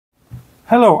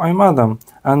Hello, I'm Adam,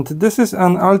 and this is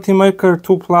an Ultimaker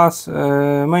 2 Plus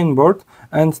mainboard,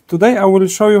 and today I will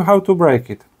show you how to break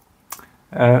it.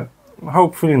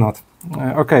 Hopefully not.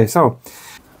 Okay, so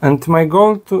my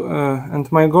goal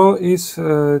is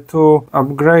to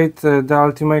upgrade the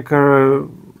Ultimaker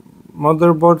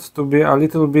motherboard to be a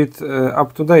little bit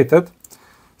up to date.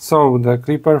 So the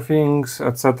clipper things,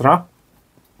 etc.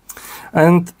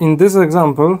 And in this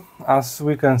example, as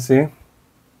we can see,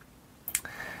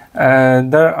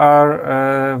 there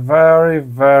are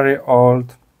very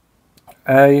old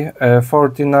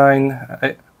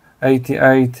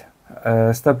A4988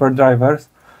 stepper drivers.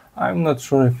 I'm not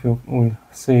sure if you will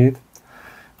see it,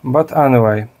 but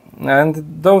anyway,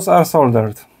 and those are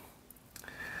soldered.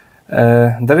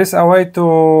 There is a way to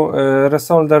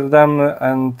resolder them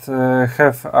and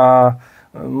have a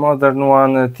modern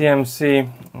one,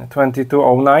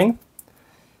 TMC2209.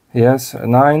 Yes,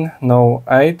 9, no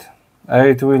 8.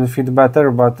 8 will fit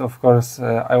better, but of course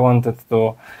I wanted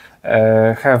to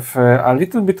have a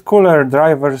little bit cooler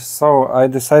drivers, so I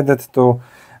decided to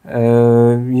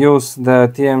use the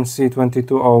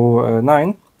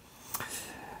TMC2209.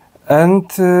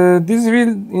 And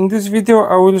in this video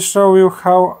I will show you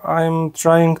how I'm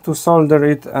trying to solder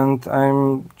it, and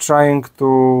I'm trying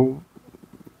to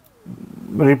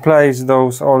replace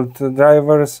those old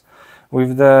drivers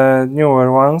with the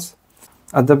newer ones.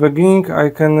 At the beginning I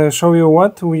can show you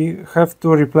what we have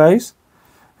to replace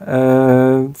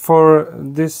for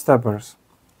these steppers.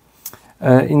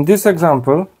 In this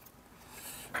example,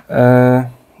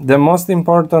 the most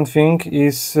important thing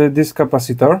is this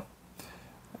capacitor,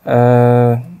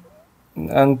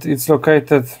 and it's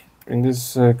located in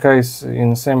this case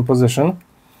in same position.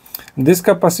 This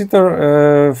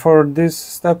capacitor for this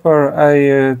stepper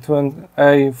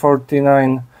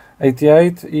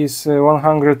A4988 is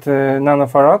 100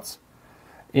 nanofarads.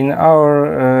 In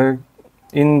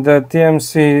the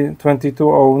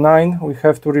TMC2209 we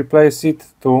have to replace it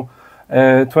to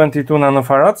 22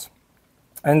 nanofarads,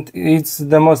 and it's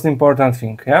the most important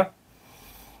thing, yeah.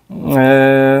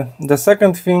 The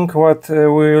second thing what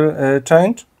will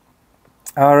change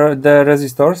are the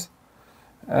resistors,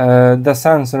 the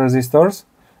sense resistors,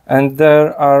 and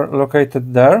they are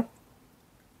located there.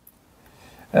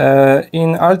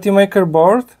 In Ultimaker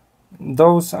board,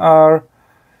 those are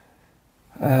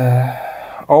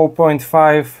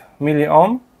 0.5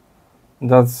 milliohm.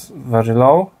 That's very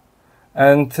low.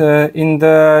 And in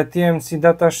the TMC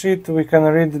datasheet we can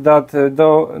read that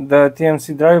the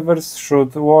TMC drivers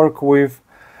should work with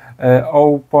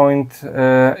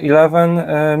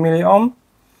 0.11 milliohm.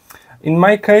 In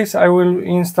my case I will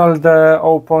install the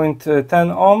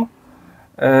 0.10 ohm.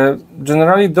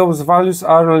 Generally those values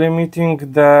are limiting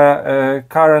the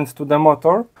current to the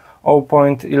motor,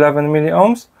 0.11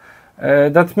 milliohms.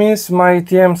 That means my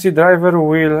TMC driver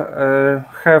will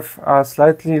have a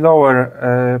slightly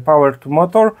lower power to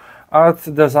motor at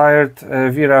desired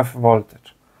VREF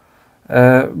voltage.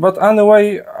 But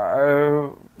anyway,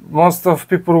 most of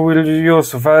people will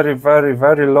use very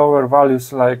lower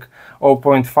values like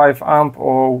 0.5 amp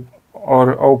or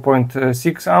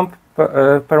 0.6 amp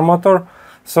per motor.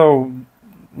 So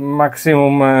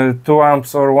maximum 2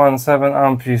 amps or 1.7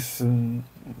 amp is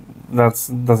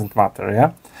doesn't matter,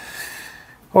 yeah.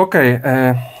 Okay,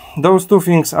 those two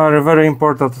things are very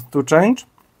important to change,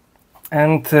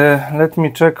 and let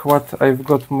me check what I've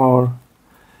got more.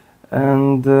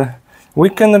 And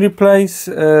we can replace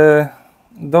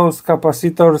those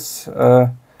capacitors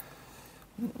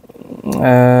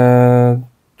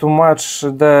to match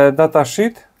the data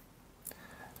sheet.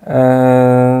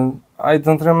 I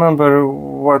don't remember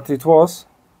what it was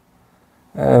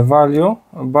value,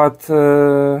 but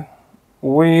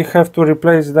we have to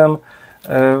replace them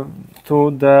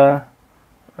to the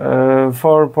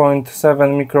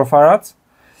 4.7 microfarads.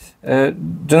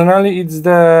 Generally it's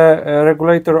the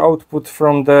regulator output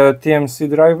from the TMC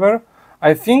driver.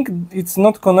 I think it's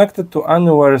not connected to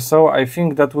anywhere, so I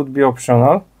think that would be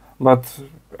optional, but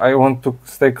I want to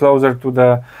stay closer to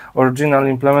the original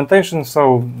implementation,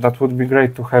 so that would be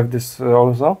great to have this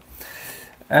also.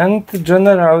 And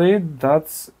generally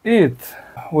that's it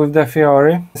with the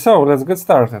theory. So let's get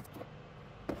started.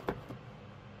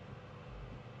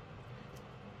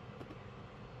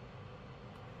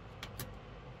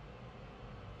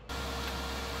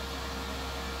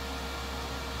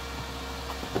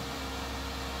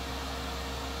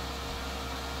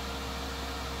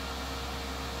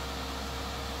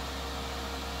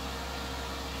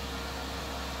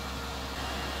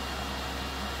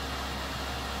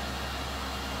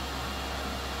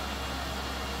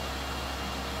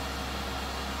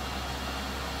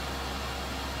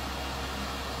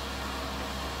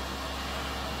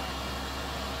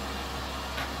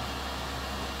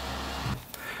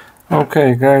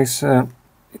 Okay guys,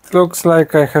 it looks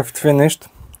like I have finished,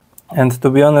 and to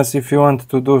be honest, if you want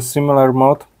to do similar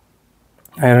mode,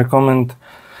 I recommend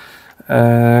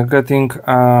getting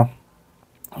a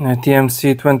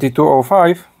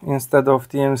TMC2205 instead of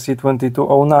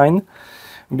TMC2209,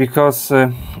 because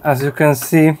as you can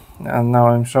see, and now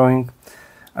I'm showing,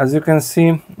 as you can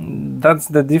see, that's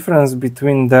the difference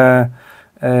between the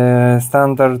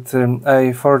standard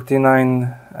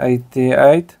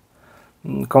A4988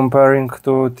 comparing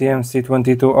to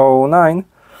TMC2209,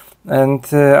 and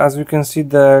as you can see,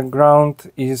 the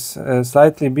ground is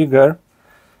slightly bigger,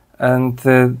 and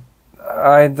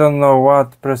I don't know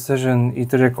what precision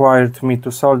it required me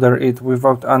to solder it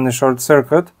without any short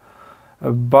circuit,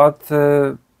 but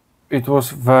it was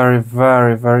very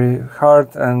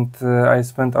hard, and I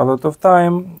spent a lot of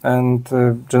time, and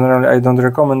generally I don't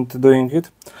recommend doing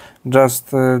it, just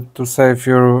to save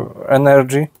your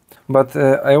energy. But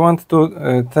I want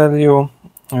to tell you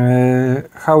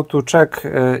how to check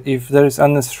if there is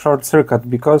any short circuit,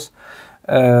 because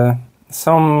there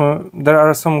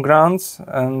are some grounds,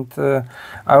 and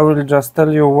I will just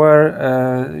tell you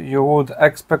where you would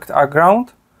expect a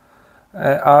ground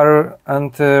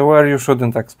and where you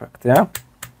shouldn't expect. Yeah.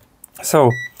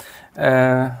 So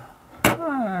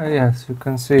yes, you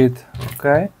can see it.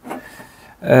 Okay.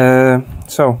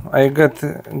 So I get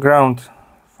ground,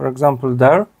 for example,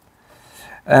 there.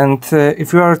 And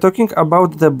if you are talking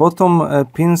about the bottom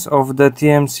pins of the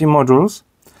TMC modules,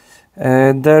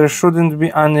 there shouldn't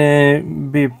be any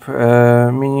beep,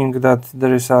 meaning that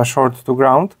there is a short to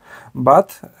ground.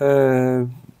 But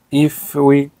if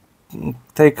we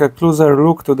take a closer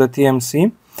look to the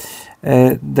TMC,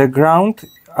 the ground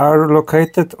are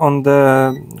located on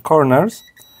the corners,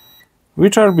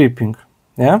 which are beeping.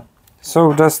 Yeah.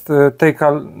 So just take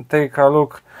a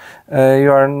look.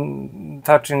 You are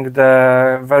touching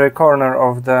the very corner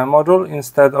of the module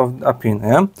instead of a pin.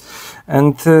 Yeah.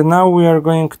 And now we are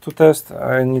going to test.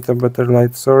 I need a better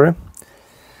light, sorry.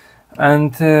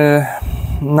 And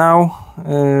now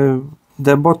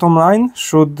the bottom line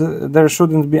there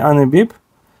shouldn't be any beep.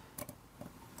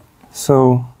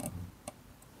 So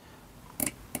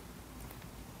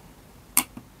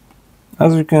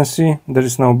as you can see, there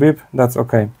is no beep. That's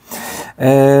okay.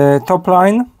 Top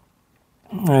line.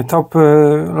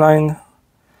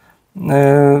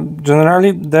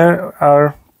 Generally there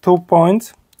are 2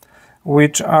 points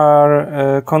which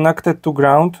are connected to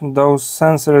ground, those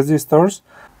sense resistors.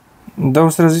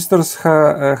 Those resistors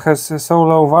has so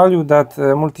low value that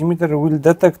multimeter will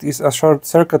detect is a short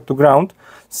circuit to ground.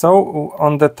 So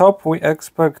on the top we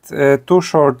expect 2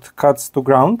 short cuts to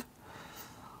ground.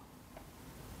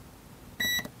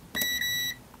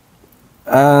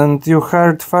 And you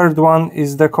heard third one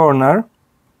is the corner.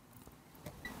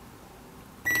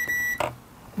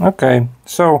 Okay,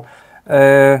 so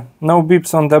no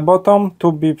beeps on the bottom,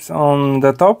 2 beeps on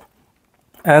the top,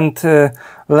 and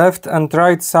left and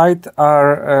right side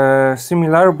are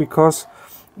similar because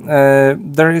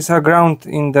there is a ground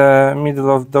in the middle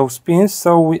of those pins,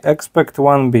 so we expect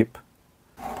 1 beep.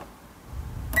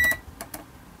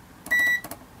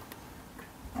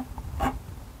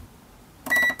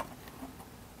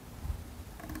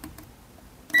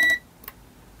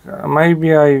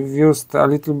 Maybe I've used a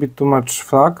little bit too much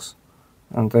flux,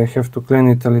 and I have to clean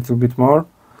it a little bit more.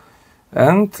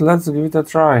 And let's give it a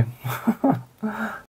try.